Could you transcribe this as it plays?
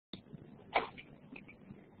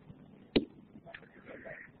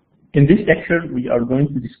In this lecture, we are going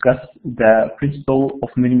to discuss the principle of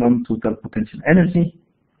minimum total potential energy,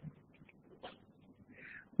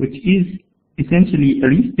 which is essentially a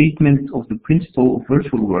restatement of the principle of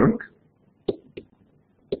virtual work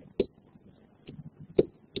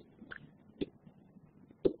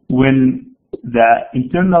when the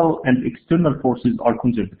internal and external forces are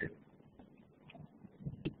conservative.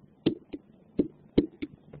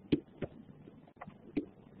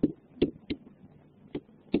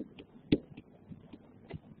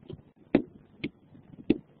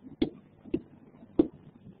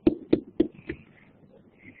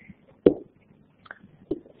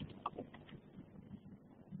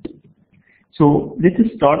 So let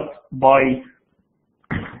us start by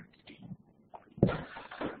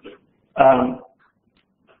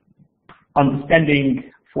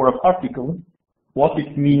understanding for a particle what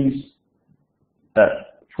it means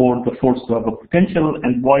for the force to have a potential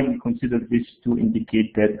and why we consider this to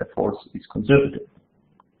indicate that the force is conservative.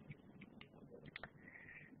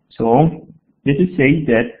 So let us say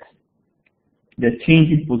that the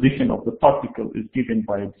change in position of the particle is given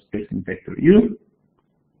by a displacement vector u.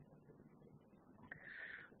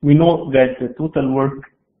 We know that the total work,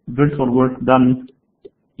 virtual work done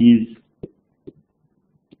is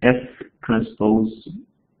F transpose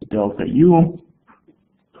delta U,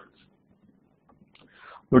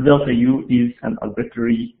 where delta U is an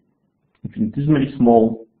arbitrary, infinitesimally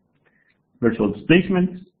small virtual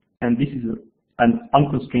displacement, and this is an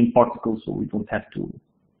unconstrained particle, so we don't have to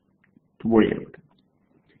worry about it.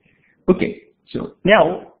 Okay, so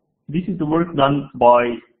now this is the work done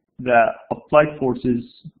by the applied forces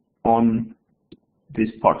on this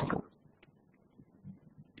particle.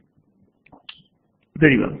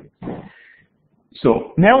 Very well.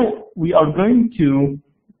 So now we are going to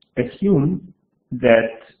assume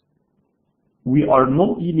that we are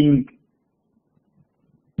not dealing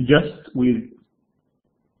just with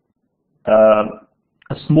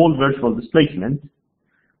a small virtual displacement,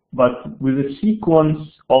 but with a sequence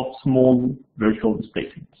of small virtual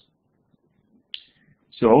displacements.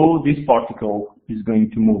 So this particle is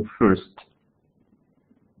going to move first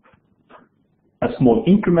a small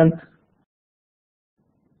increment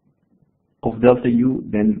of delta U,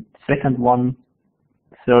 then second one,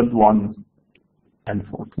 third one, and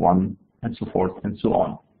fourth one, and so forth and so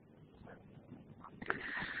on.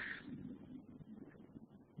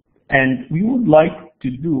 And we would like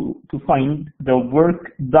to find the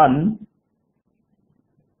work done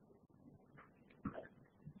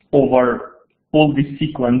over all this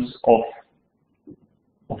sequence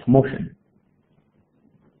of motion.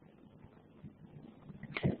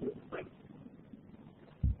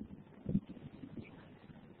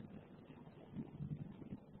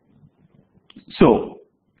 So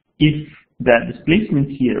if the displacement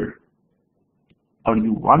here are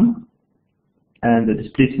U1 and the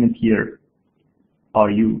displacement here are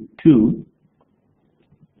U2,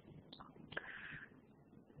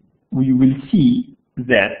 we will see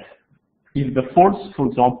that if the force, for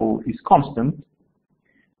example, is constant,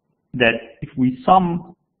 that if we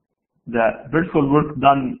sum the virtual work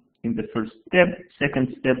done in the first step,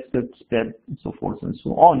 second step, third step, and so forth and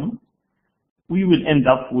so on, we will end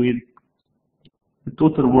up with the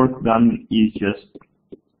total work done is just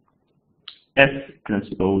F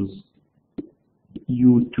transpose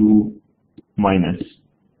U2 minus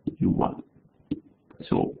U1.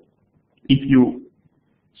 So if you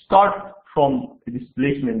start from the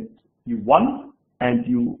displacement U1 and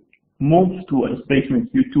you move to a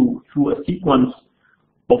displacement U2 through a sequence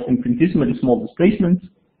of infinitesimally small displacements,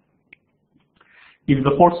 if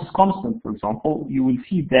the force is constant, for example, you will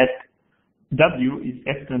see that W is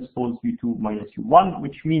F transpose U2 minus U1,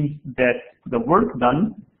 which means that the work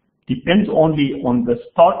done depends only on the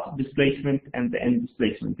start displacement and the end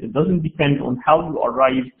displacement. It doesn't depend on how you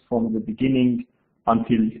arrived from the beginning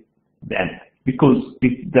until the end. Because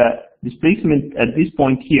if the displacement at this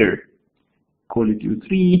point here, call it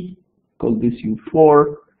U3, call this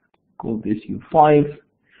U4, call this U5,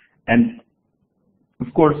 and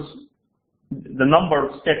of course the number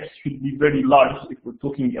of steps should be very large if we're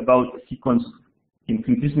talking about a sequence of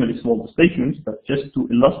infinitesimally small displacements, but just to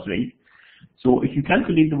illustrate. So if you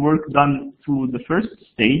calculate the work done through the first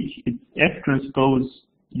stage, it's F transpose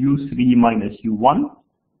U3 minus U1.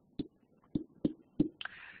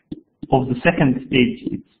 Of the second stage,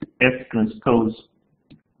 it's F transpose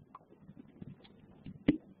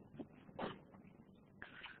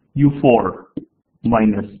U4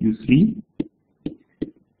 minus U3.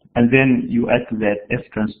 And then you add to that F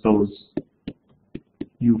transpose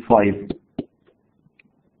U5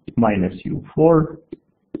 minus U4,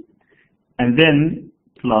 and then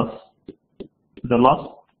plus the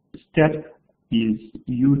last step is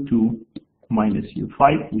U2 minus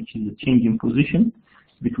U5, which is a change in position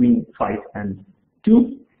between 5 and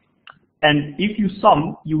 2. And if you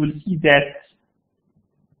sum, you will see that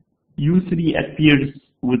U3 appears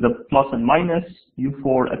with a plus and minus,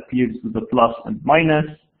 U4 appears with a plus and minus,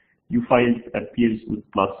 U5 appears with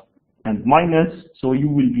plus and minus, so you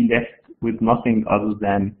will be left with nothing other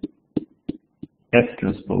than F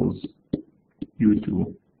transpose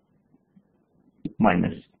U2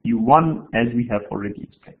 minus U1, as we have already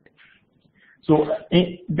explained. So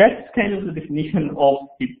that's kind of the definition of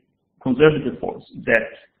a conservative force, that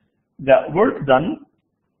the work done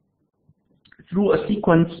through a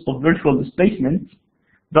sequence of virtual displacements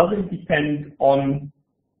doesn't depend on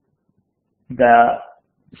the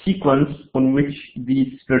sequence on which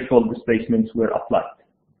these virtual displacements were applied.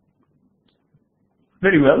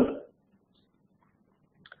 Very well.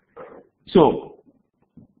 So,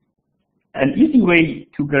 an easy way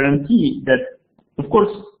to guarantee that, of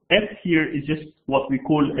course, F here is just what we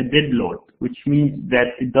call a dead load, which means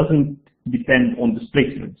that it doesn't depend on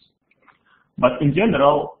displacements. But in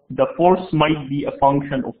general, the force might be a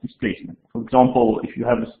function of displacement. For example, if you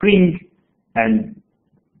have a spring and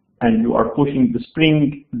you are pushing the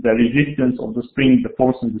spring, the resistance of the spring, the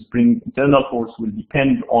force in the spring, internal force will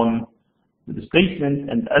depend on the displacement,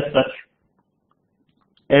 and as such,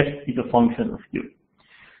 F is a function of U.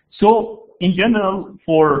 So, in general,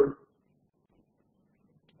 for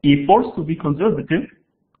a force to be conservative,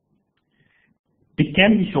 it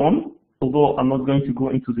can be shown, although I'm not going to go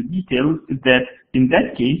into the details, that in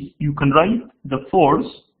that case, you can write the force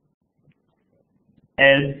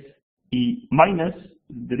as a minus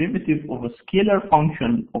derivative of a scalar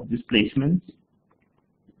function of displacement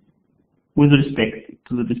with respect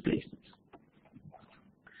to the displacement.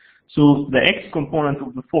 So the x component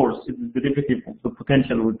of the force is the derivative of the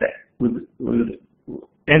potential with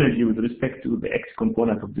energy with respect to the x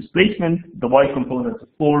component of displacement. The y component of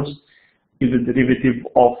force is a derivative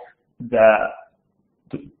of the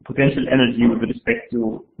potential energy with respect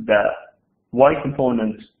to the y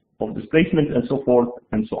component of displacement, and so forth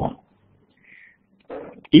and so on.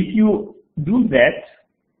 If you do that,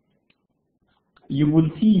 you will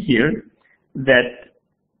see here that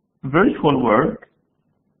virtual work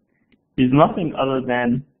is nothing other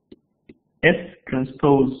than F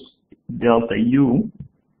transpose delta U,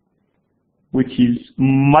 which is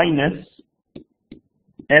minus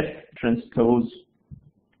F transpose,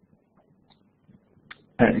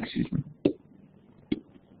 excuse me.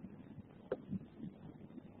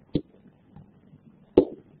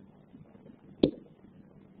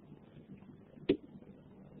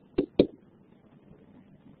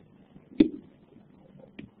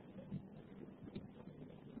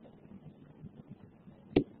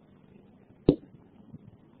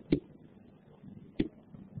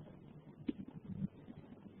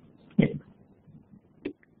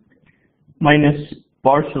 Minus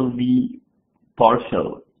partial V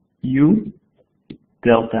partial U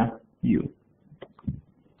delta U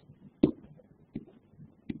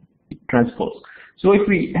transpose. So if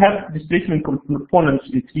we have displacement components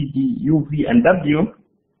in 3D U, V, and W,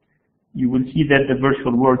 you will see that the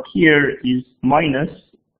virtual work here is minus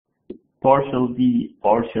partial V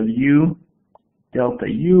partial U delta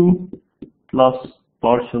U plus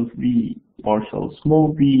partial V partial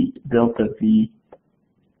small v delta V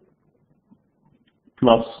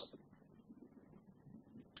plus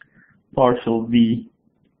partial V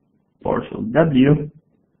partial W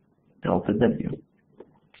delta W.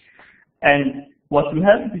 And what we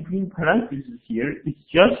have between parentheses here is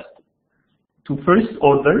just to first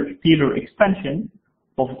order Taylor expansion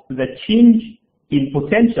of the change in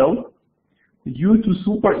potential due to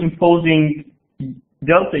superimposing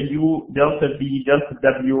delta U, delta V, delta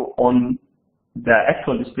W on the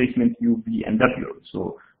actual displacement U, V, and W.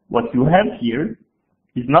 So what you have here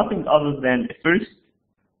is nothing other than a first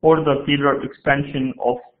order Taylor expansion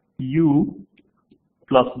of U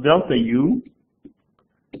plus delta U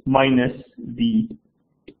minus V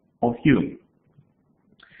of U.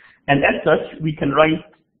 And as such, we can write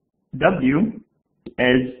W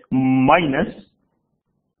as minus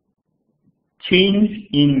change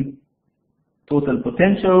in total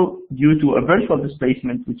potential due to a virtual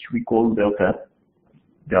displacement which we call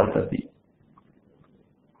delta V.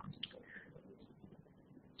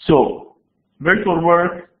 So virtual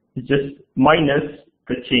work is just minus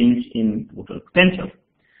the change in total potential.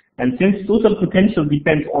 And since total potential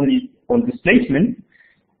depends only on displacement,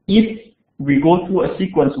 if we go through a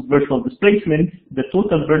sequence of virtual displacements, the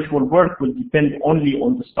total virtual work will depend only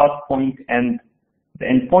on the start point and the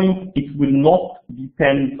end point. It will not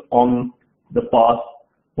depend on the path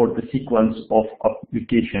for the sequence of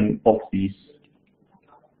application of these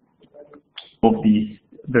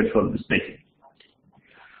virtual displacements.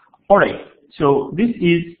 All right, so this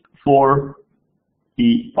is for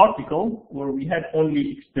the particle where we had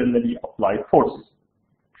only externally applied forces.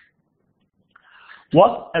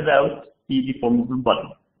 What about the deformable body?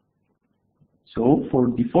 So for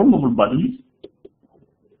deformable bodies,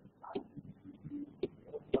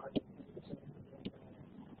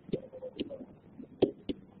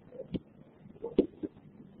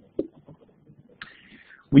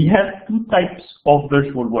 we have two types of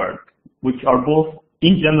virtual work, which are both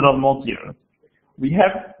in general not zero. We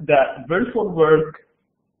have the virtual work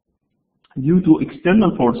due to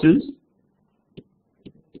external forces,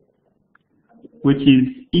 which is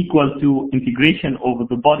equal to integration over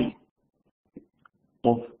the body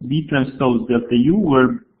of B transpose delta U,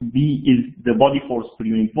 where B is the body force per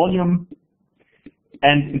unit volume,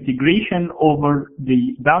 and integration over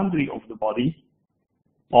the boundary of the body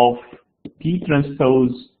of T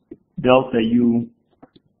transpose delta U,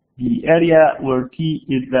 the area where T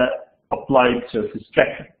is the applied surface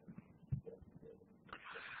traction.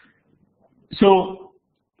 So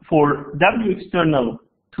for W external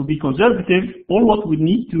to be conservative, all what we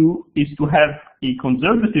need to is to have a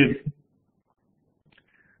conservative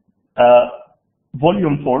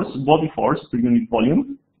volume force, body force per unit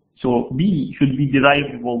volume. So B should be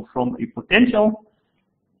derivable from a potential,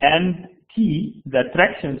 and T, the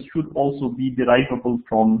attractions, should also be derivable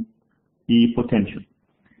from the potential.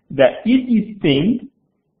 The easiest thing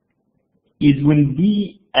is when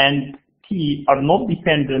B and T are not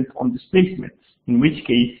dependent on displacements, in which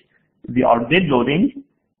case they are dead loading,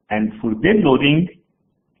 and for dead loading,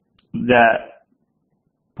 the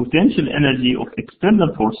potential energy of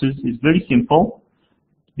external forces is very simple,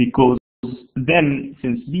 because then,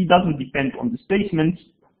 since B doesn't depend on displacements,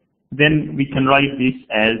 then we can write this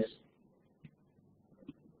as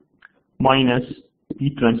minus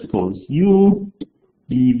T transpose U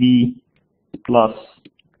dV plus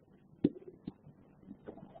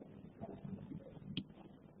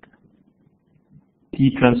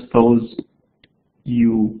T transpose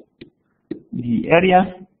U the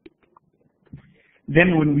area.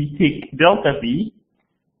 Then when we take delta V,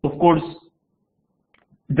 of course,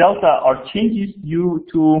 delta are changes due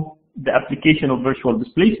to the application of virtual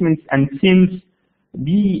displacements, and since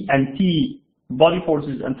B and T body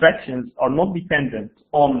forces and tractions are not dependent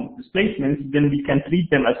on displacements, then we can treat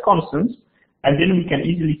them as constants, and then we can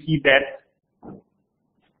easily see that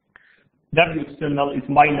W external is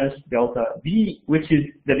minus delta V, which is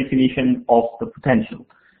the definition of the potential.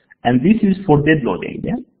 And this is for dead loading,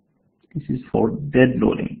 yeah? This is for dead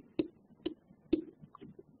loading.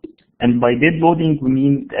 And by dead loading, we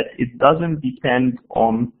mean that it doesn't depend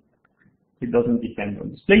on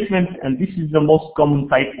displacement, and this is the most common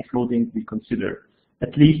type of loading we consider,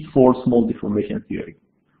 at least for small deformation theory.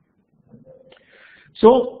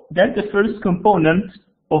 So that's the first component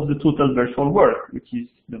of the total virtual work, which is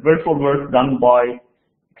the virtual work done by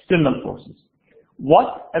external forces.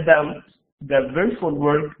 What about the virtual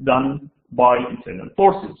work done by internal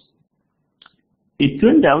forces? It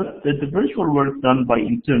turned out that the virtual work done by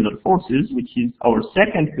internal forces, which is our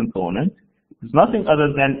second component, is nothing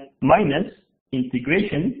other than minus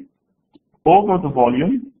integration over the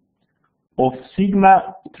volume of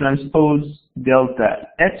sigma transpose delta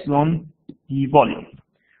epsilon d volume,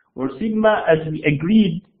 where sigma, as we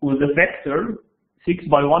agreed, was a vector,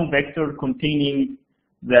 6x1 vector containing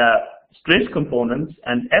the stress components,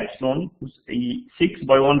 and epsilon was a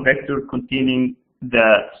 6x1 vector containing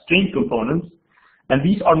the strain components. And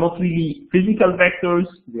these are not really physical vectors,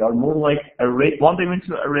 they are more like array,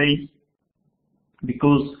 one-dimensional arrays,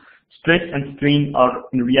 because stress and strain are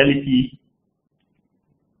in reality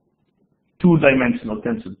two-dimensional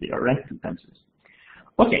tensors. They are rank 2 tensors.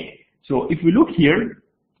 Okay, so if we look here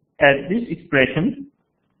at this expression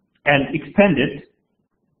and expand it,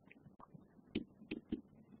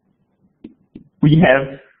 we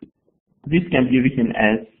have, this can be written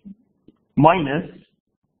as minus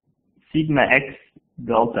sigma x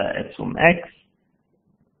delta epsilon x,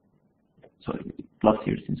 sorry, plus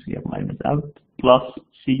here since we have minus out, plus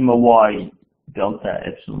sigma y delta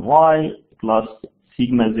epsilon y, plus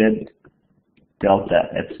sigma z delta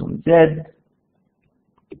epsilon z,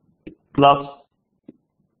 plus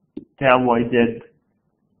tau yz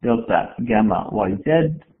delta gamma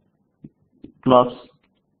yz, plus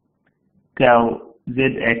tau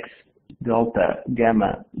zx delta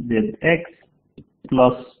gamma zx,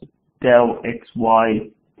 plus tau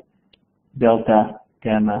xy delta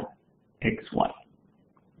gamma xy,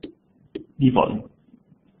 the volume.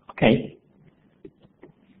 Okay.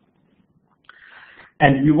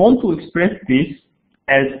 And we want to express this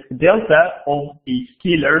as delta of a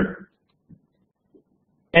scalar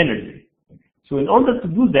energy. So in order to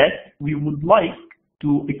do that, we would like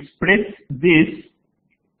to express this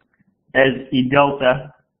as a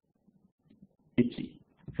delta Hc,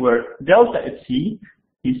 where delta Hc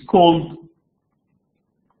is called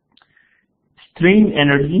strain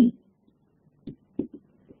energy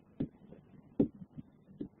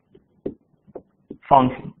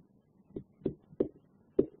function,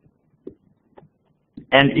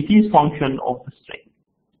 and it is function of the strain.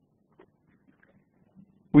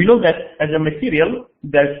 We know that as a material,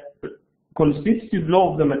 that constitutive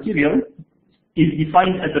law of the material is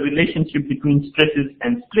defined as a relationship between stresses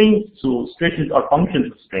and strains. So stresses are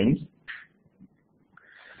functions of strains.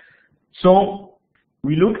 So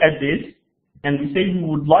we look at this and we say we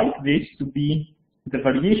would like this to be the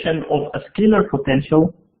variation of a scalar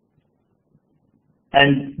potential,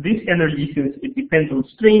 and this energy, since it depends on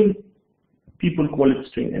strain, people call it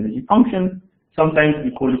strain energy function. Sometimes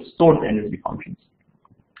we call it stored energy functions.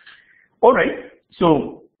 All right,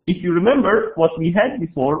 so if you remember what we had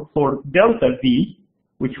before for delta V,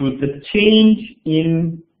 which was the change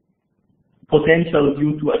in potential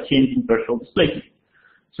due to a change in partial displacement.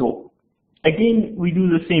 So again, we do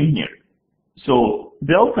the same here. So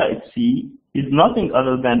delta Hc is nothing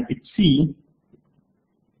other than Hc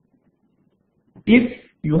if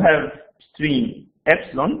you have strain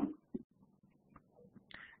epsilon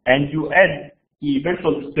and you add E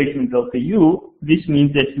virtual displacement delta U. This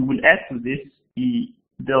means that you will add to this E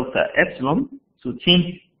delta epsilon. So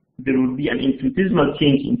there will be an infinitesimal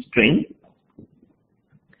change in strain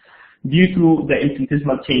due to the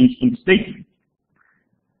infinitesimal change in displacement,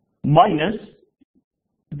 minus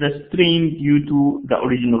the strain due to the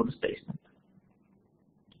original displacement.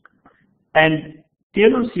 And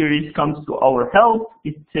Taylor series comes to our help.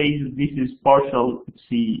 It says this is partial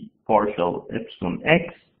C partial epsilon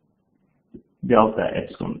x delta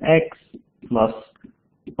epsilon x plus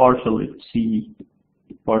partial C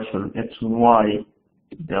partial epsilon y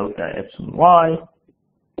delta epsilon y,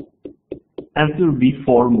 and there will be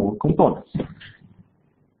 4 more components.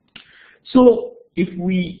 So if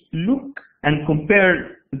we look and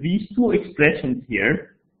compare these two expressions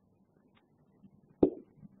here,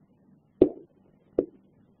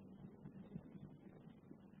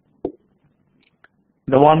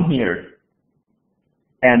 the one here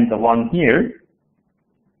and the one here,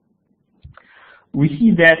 we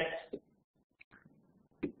see that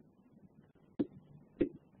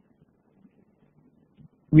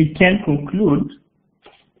we can conclude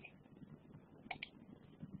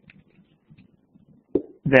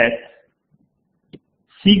that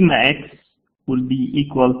sigma x will be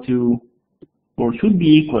equal to, or should be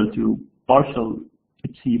equal to, partial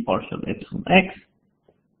C partial epsilon x.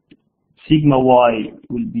 Sigma y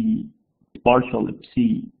will be partial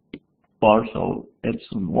C partial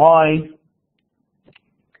epsilon y,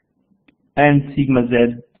 and sigma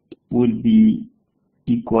z will be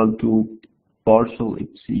equal to partial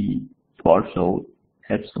C partial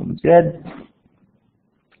epsilon z.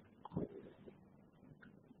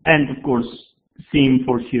 And of course, same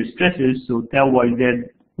for shear stresses, so tau yz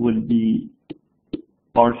will be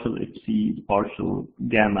partial C partial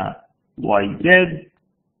gamma yz.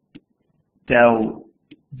 Tau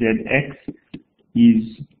zx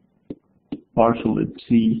is partial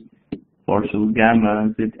C partial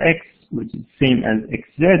gamma zx, which is same as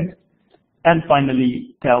xz. And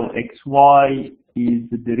finally, tau xy is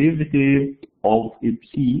the derivative of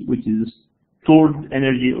C, which is stored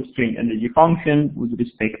energy or strain energy function with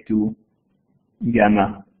respect to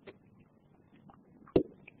gamma.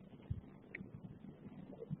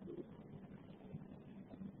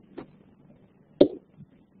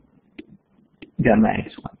 Gamma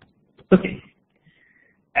x1. Okay.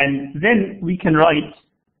 And then we can write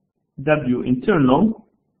W internal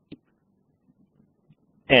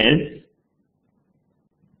as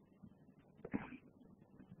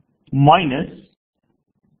minus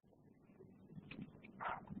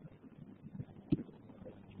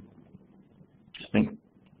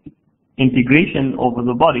integration over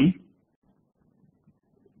the body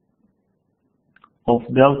of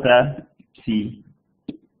delta C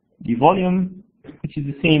d volume, which is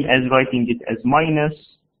the same as writing it as minus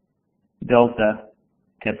delta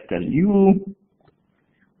capital U,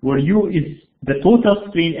 where U is the total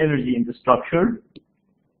strain energy in the structure,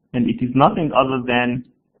 and it is nothing other than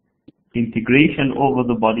integration over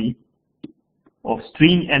the body of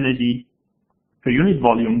strain energy per unit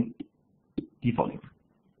volume d volume.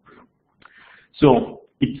 So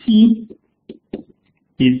C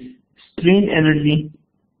is strain energy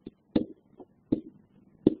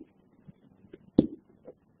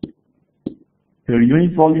per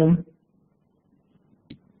unit volume.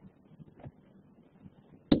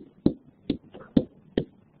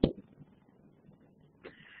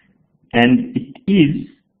 And it is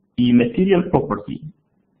a material property.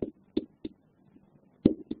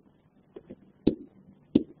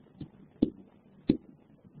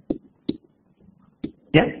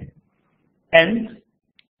 Yeah. And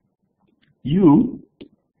U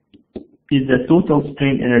is the total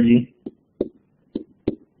strain energy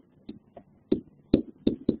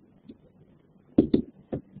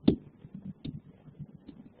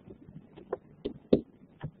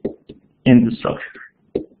in the structure,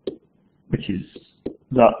 which is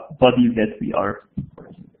the body that we are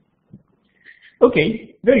working.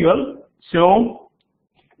 Okay, very well. So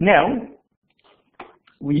now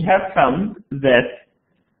we have found that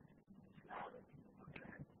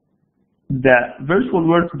the virtual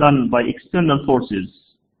work done by external forces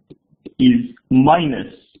is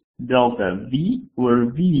minus delta V, where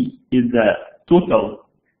V is the total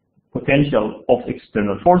potential of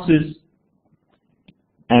external forces,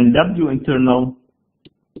 and W internal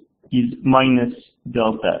is minus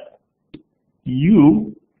delta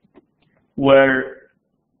U, where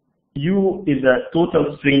U is the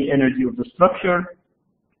total strain energy of the structure,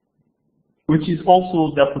 which is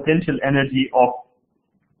also the potential energy of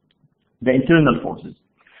the internal forces.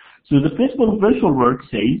 So the principle of virtual work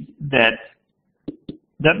says that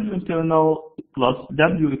W internal plus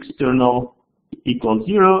W external equals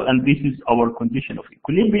 0, and this is our condition of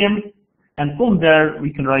equilibrium. And from there,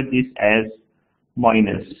 we can write this as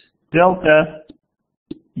minus delta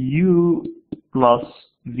U plus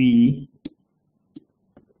V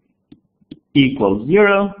equals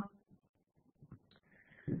 0.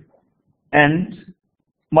 And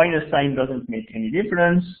minus sign doesn't make any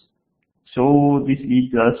difference. So this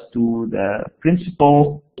leads us to the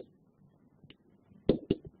principle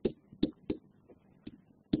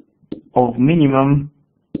of minimum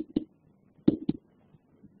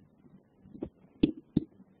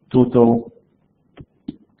total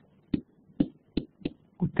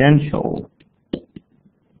potential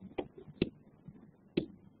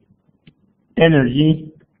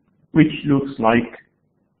energy, which looks like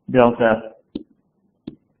delta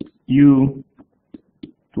U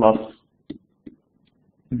plus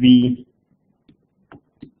V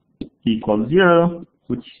equals 0,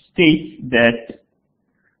 which states that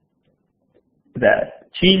the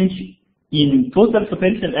change in total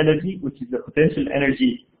potential energy, which is the potential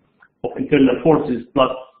energy of internal forces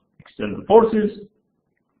plus external forces,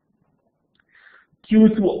 due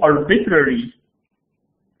to arbitrary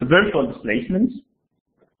virtual displacements,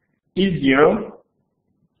 is 0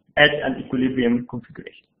 at an equilibrium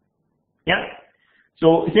configuration. Yeah.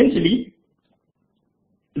 So essentially,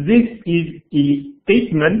 this is a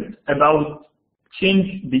statement about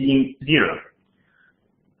change being 0.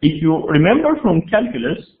 If you remember from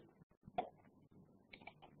calculus,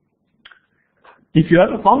 if you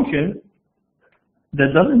have a function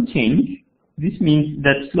that doesn't change, this means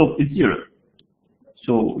that slope is 0.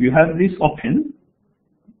 So you have this option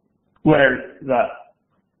where the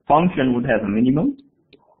function would have a minimum,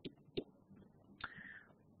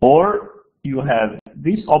 or you have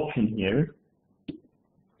this option here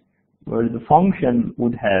where the function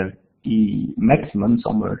would have a maximum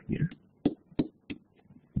somewhere here.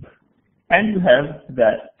 And you have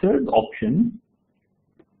that third option,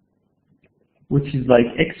 which is like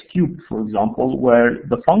x cubed, for example, where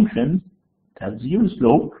the function has 0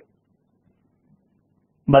 slope,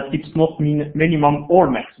 but it's not minimum or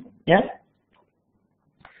maximum. Yeah.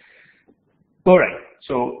 All right.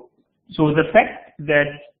 So the fact that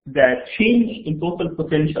the change in total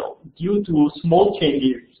potential due to small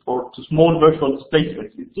changes or to small virtual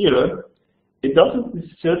displacements is 0, it doesn't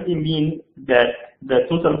necessarily mean that the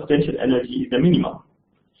total potential energy is the minimum.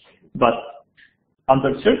 But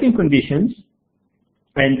under certain conditions,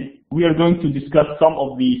 and we are going to discuss some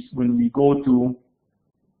of these when we go to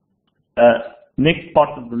next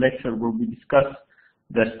part of the lecture where we discuss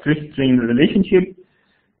the stress-strain relationship,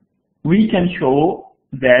 we can show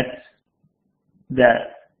that the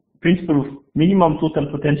principle of minimum total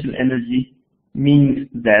potential energy means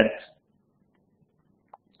that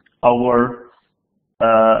our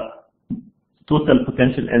total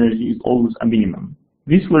potential energy is always a minimum.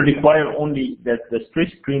 This will require only that the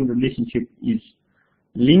stress-strain relationship is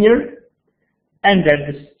linear and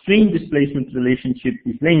that the strain displacement relationship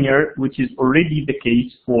is linear, which is already the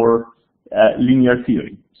case for linear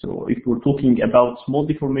theory. So if we're talking about small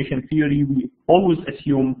deformation theory, we always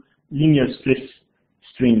assume linear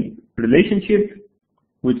stress-strain relationship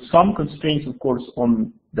with some constraints, of course,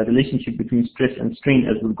 on the relationship between stress and strain,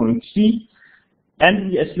 as we're going to see.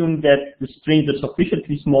 and we assume that the strains are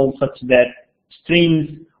sufficiently small such that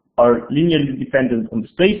strains are linearly dependent on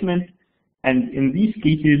displacement, and in these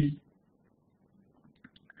cases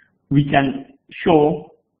we can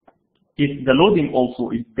show, if the loading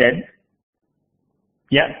also is dead,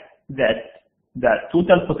 that the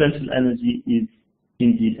total potential energy is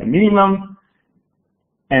indeed a minimum,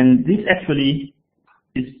 and this actually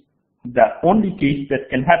is the only case that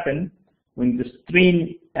can happen when the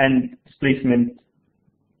strain and displacement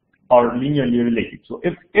are linearly related. So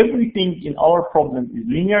if everything in our problem is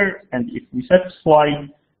linear, and if we satisfy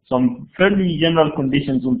some fairly general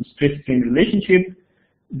conditions on the stress-strain relationship,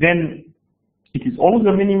 then it is always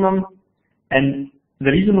a minimum. And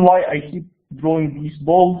the reason why I keep drawing these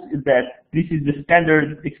balls is that this is the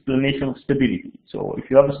standard explanation of stability. So if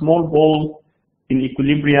you have a small ball in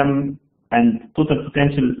equilibrium and total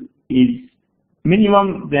potential is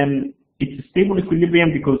minimum, then it's a stable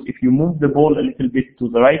equilibrium, because if you move the ball a little bit to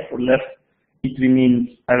the right or left, it remains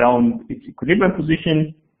around its equilibrium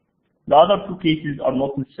position. The other two cases are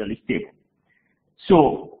not necessarily stable.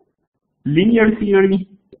 So linear theory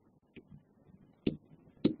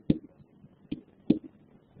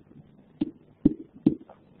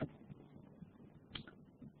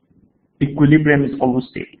equilibrium is always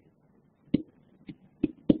stable.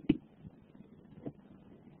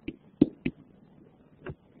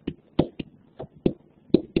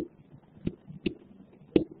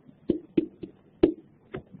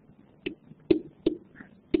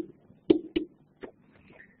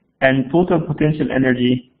 And total potential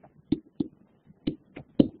energy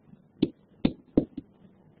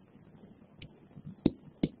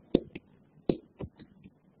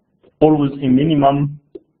always a minimum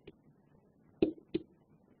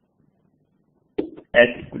at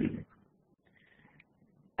equilibrium.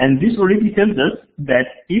 And this already tells us that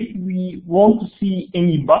if we want to see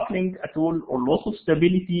any buckling at all or loss of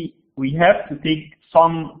stability, we have to take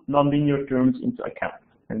some nonlinear terms into account.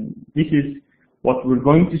 And this is what we're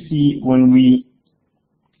going to see when we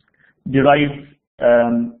derive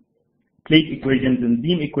plate equations and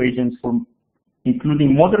beam equations from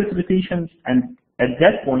including moderate rotations, and at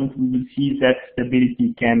that point we will see that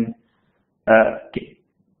stability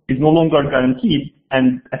is no longer guaranteed,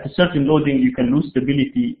 and at a certain loading you can lose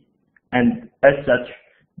stability, and as such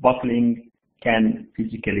buckling can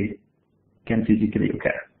physically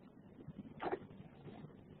occur.